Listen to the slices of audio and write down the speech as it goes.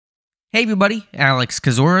Hey everybody, Alex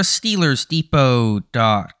Kozora,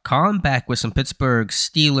 SteelersDepot.com, back with some Pittsburgh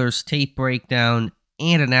Steelers tape breakdown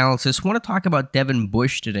and analysis. Want to talk about Devin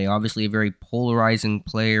Bush today, obviously a very polarizing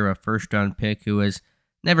player, a first-round pick who has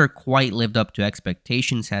never quite lived up to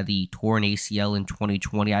expectations, had the torn ACL in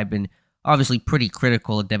 2020. I've been obviously pretty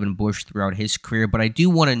critical of Devin Bush throughout his career, but I do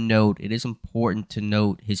want to note, it is important to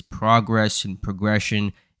note his progress and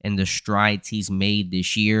progression and the strides he's made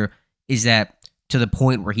this year. Is that to the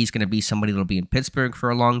point where he's going to be somebody that'll be in Pittsburgh for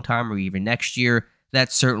a long time or even next year?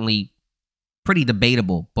 That's certainly pretty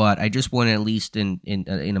debatable, but I just want to at least in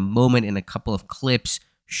a moment, in a couple of clips,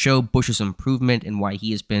 show Bush's improvement and why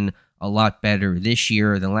he has been a lot better this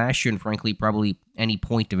year than last year and frankly probably any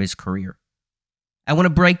point of his career. I want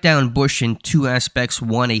to break down Bush in two aspects.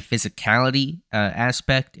 One, a physicality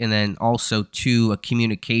aspect, and then also two, a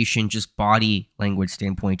communication, just body language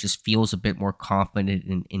standpoint. Just feels a bit more confident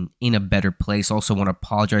and in a better place. Also want to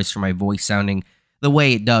apologize for my voice sounding the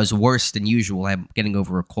way it does, worse than usual. I'm getting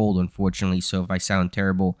over a cold, unfortunately, so if I sound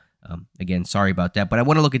terrible, again, sorry about that. But I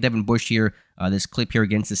want to look at Devin Bush here, this clip here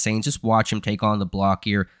against the Saints. Just watch him take on the block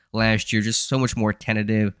here last year. Just so much more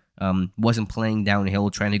tentative. Wasn't playing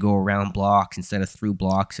downhill, trying to go around blocks instead of through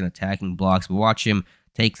blocks and attacking blocks. But watch him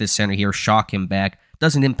take the center here, shock him back.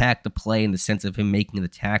 Doesn't impact the play in the sense of him making the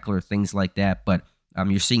tackle or things like that. But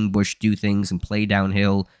you're seeing Bush do things and play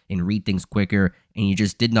downhill and read things quicker. And you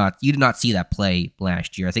did not see that play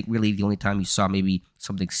last year. I think really the only time you saw maybe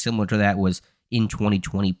something similar to that was in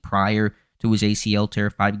 2020 prior to his ACL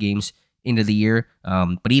tear, 5 games into the year.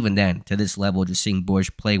 But even then, to this level, just seeing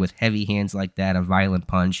Bush play with heavy hands like that, a violent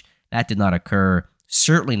punch, that did not occur,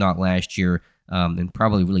 certainly not last year, and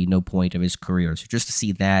probably really no point of his career. So just to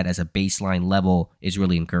see that as a baseline level is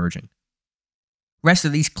really encouraging. Rest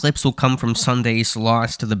of these clips will come from Sunday's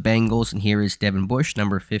loss to the Bengals, and here is Devin Bush,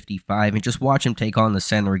 number 55, and just watch him take on the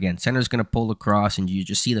center again. Center's going to pull across, and you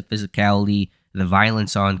just see the physicality, the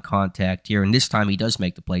violence on contact here, and this time he does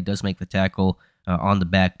make the play, does make the tackle on the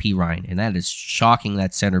back, P. Ryan, and that is shocking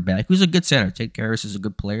that center back, who's a good center. Tate Karras is a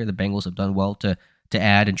good player. The Bengals have done well to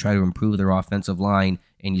add and try to improve their offensive line,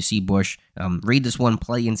 and you see Bush read this one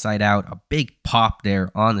play inside out, a big pop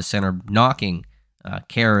there on the center, knocking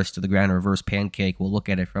Karras to the ground, a reverse pancake. We'll look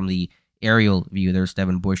at it from the aerial view. There's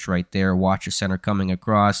Devin Bush right there. Watch the center coming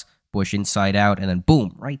across, Bush inside out, and then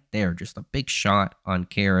boom, right there, just a big shot on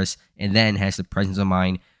Karras, and then has the presence of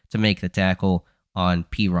mind to make the tackle on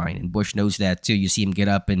P. Ryan. And Bush knows that too. You see him get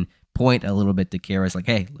up and point a little bit to Karras, like,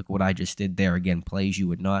 hey, look what I just did there. Again, plays you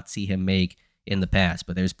would not see him make in the past.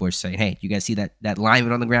 But there's Bush saying, hey, you guys see that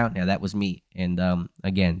lineman on the ground? Yeah, that was me. And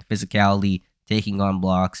again, physicality, taking on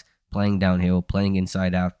blocks, playing downhill, playing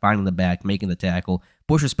inside out, finding the back, making the tackle.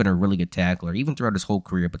 Bush has been a really good tackler, even throughout his whole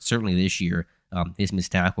career, but certainly this year, his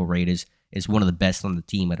missed tackle rate is one of the best on the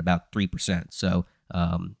team at about 3%. So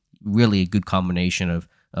really a good combination of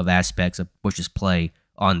aspects of Bush's play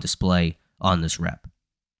on display on this rep.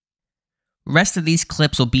 Rest of these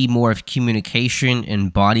clips will be more of communication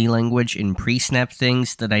and body language and pre-snap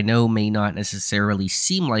things that I know may not necessarily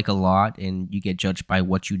seem like a lot, and you get judged by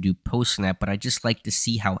what you do post-snap, but I just like to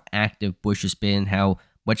see how active Bush has been, how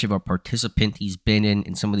much of a participant he's been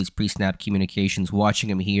in some of these pre-snap communications. Watching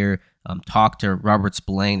him here talk to Robert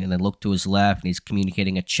Spillane and then look to his left, and he's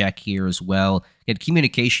communicating a check here as well. And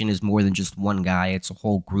communication is more than just one guy. It's a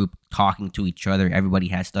whole group talking to each other. Everybody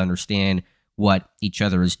has to understand what each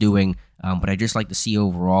other is doing. But I just like to see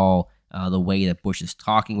overall the way that Bush is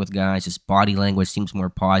talking with guys. His body language seems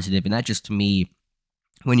more positive. And that just, to me,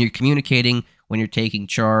 when you're communicating, when you're taking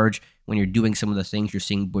charge, when you're doing some of the things you're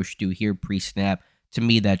seeing Bush do here pre-snap, to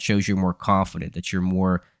me that shows you're more confident, that you're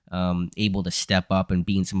more able to step up and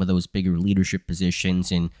be in some of those bigger leadership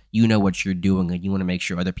positions, and you know what you're doing, and you want to make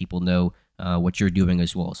sure other people know what you're doing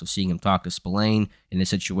as well. So seeing him talk to Spillane in this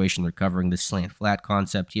situation, they're covering this slant flat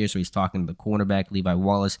concept here, so he's talking to the cornerback, Levi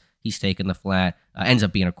Wallace. He's taking the flat, ends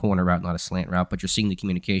up being a corner route, not a slant route, but you're seeing the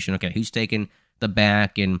communication. Okay, who's taking the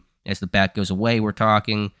back, and as the back goes away, we're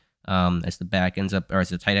talking. As the back ends up, or as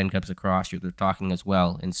the tight end comes across, they're talking as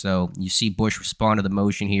well. And so you see Bush respond to the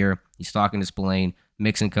motion here. He's talking to Spillane.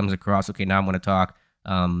 Mixon comes across. Okay, now I'm going to talk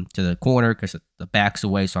to the corner because the back's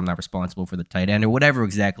away, so I'm not responsible for the tight end, or whatever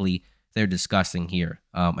exactly they're discussing here.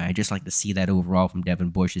 I just like to see that overall from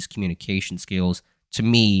Devin Bush. His communication skills, to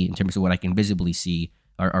me, in terms of what I can visibly see,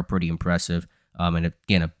 are pretty impressive. And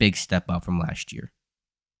again, a big step up from last year.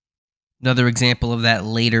 Another example of that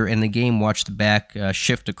later in the game, watch the back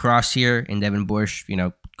shift across here, and Devin Bush,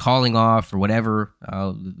 calling off or whatever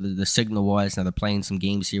the signal was. Now they're playing some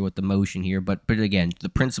games here with the motion here, but again, the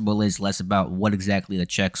principle is less about what exactly the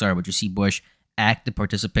checks are, but you see Bush, active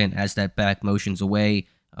participant as that back motions away,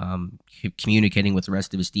 communicating with the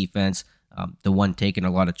rest of his defense. The one taking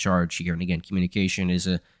a lot of charge here. And again, communication is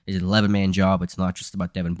an 11-man job. It's not just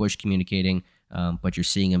about Devin Bush communicating, but you're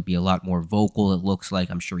seeing him be a lot more vocal, it looks like.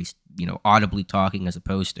 I'm sure he's audibly talking as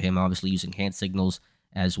opposed to him obviously using hand signals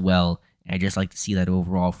as well. And I just like to see that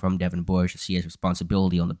overall from Devin Bush, to see his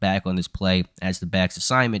responsibility on the back on this play. As the back's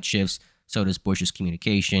assignment shifts, so does Bush's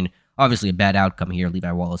communication. Obviously a bad outcome here.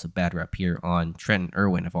 Levi Wallace a bad rep here on Trenton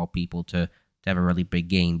Irwin, of all people, to have a really big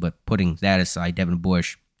game. But putting that aside, Devin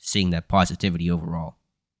Bush seeing that positivity overall.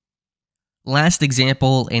 Last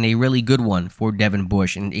example, and a really good one for Devin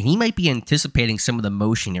Bush, and he might be anticipating some of the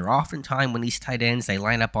motion here. Oftentimes when these tight ends, they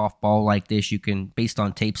line up off ball like this, you can, based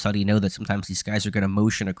on tape study, know that sometimes these guys are going to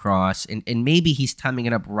motion across, and maybe he's timing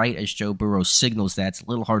it up right as Joe Burrow signals that. It's a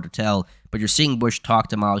little hard to tell, but you're seeing Bush talk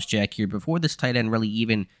to Miles Jack here before this tight end really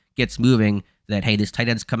even gets moving, that, hey, this tight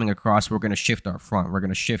end's coming across, we're going to shift our front. We're going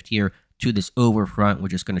to shift here to this over front. We're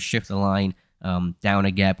just going to shift the line down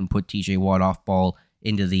a gap and put TJ Watt off ball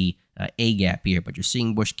into the A gap here. But you're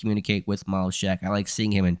seeing Bush communicate with Miles Jack. I like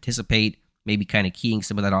seeing him anticipate, maybe kind of keying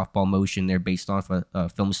some of that off-ball motion there based off a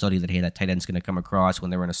film study that, hey, that tight end's going to come across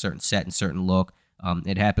when they're in a certain set and certain look.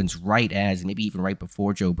 It happens right as, maybe even right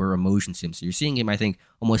before Joe Burrow motions him. So you're seeing him, I think,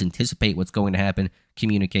 almost anticipate what's going to happen,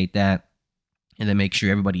 communicate that, and then make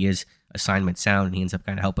sure everybody is assignment sound, and he ends up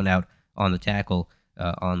kind of helping out on the tackle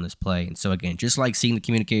on this play. And so again, just like seeing the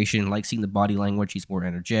communication, like seeing the body language, he's more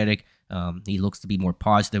energetic. He looks to be more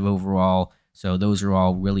positive overall. So those are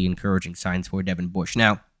all really encouraging signs for Devin Bush.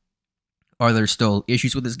 Now, are there still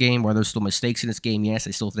issues with this game? Are there still mistakes in this game? Yes,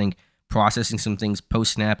 I still think processing some things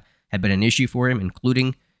post-snap have been an issue for him,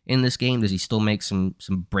 including in this game. Does he still make some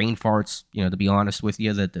brain farts, to be honest with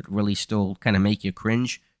you, that really still kind of make you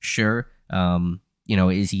cringe? Sure.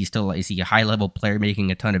 Is he a high-level player making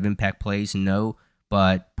a ton of impact plays? No.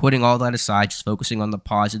 But putting all that aside, just focusing on the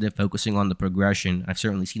positive, focusing on the progression, I've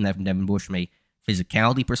certainly seen that from Devin Bush from a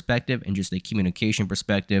physicality perspective and just a communication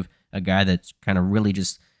perspective, a guy that's kind of really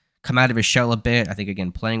just come out of his shell a bit. I think,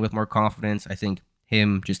 again, playing with more confidence. I think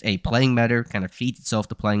him just, playing better, kind of feeds itself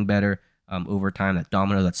to playing better over time, that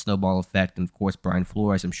domino, that snowball effect. And, of course, Brian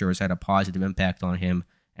Flores, I'm sure, has had a positive impact on him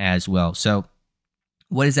as well. So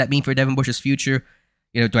what does that mean for Devin Bush's future?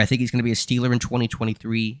 Do I think he's going to be a Steeler in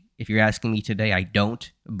 2023? If you're asking me today, I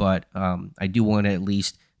don't. But I do want to at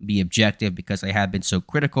least be objective because I have been so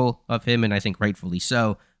critical of him, and I think rightfully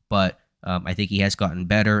so. But I think he has gotten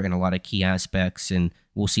better in a lot of key aspects, and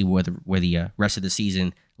we'll see where the rest of the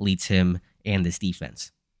season leads him and this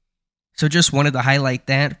defense. So just wanted to highlight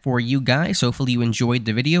that for you guys. Hopefully you enjoyed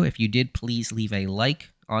the video. If you did, please leave a like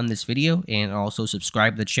on this video and also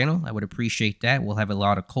subscribe to the channel. I would appreciate that. We'll have a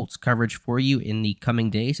lot of Colts coverage for you in the coming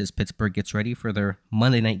days as Pittsburgh gets ready for their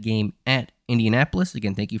Monday night game at Indianapolis.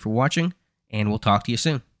 Again, thank you for watching, and we'll talk to you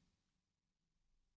soon.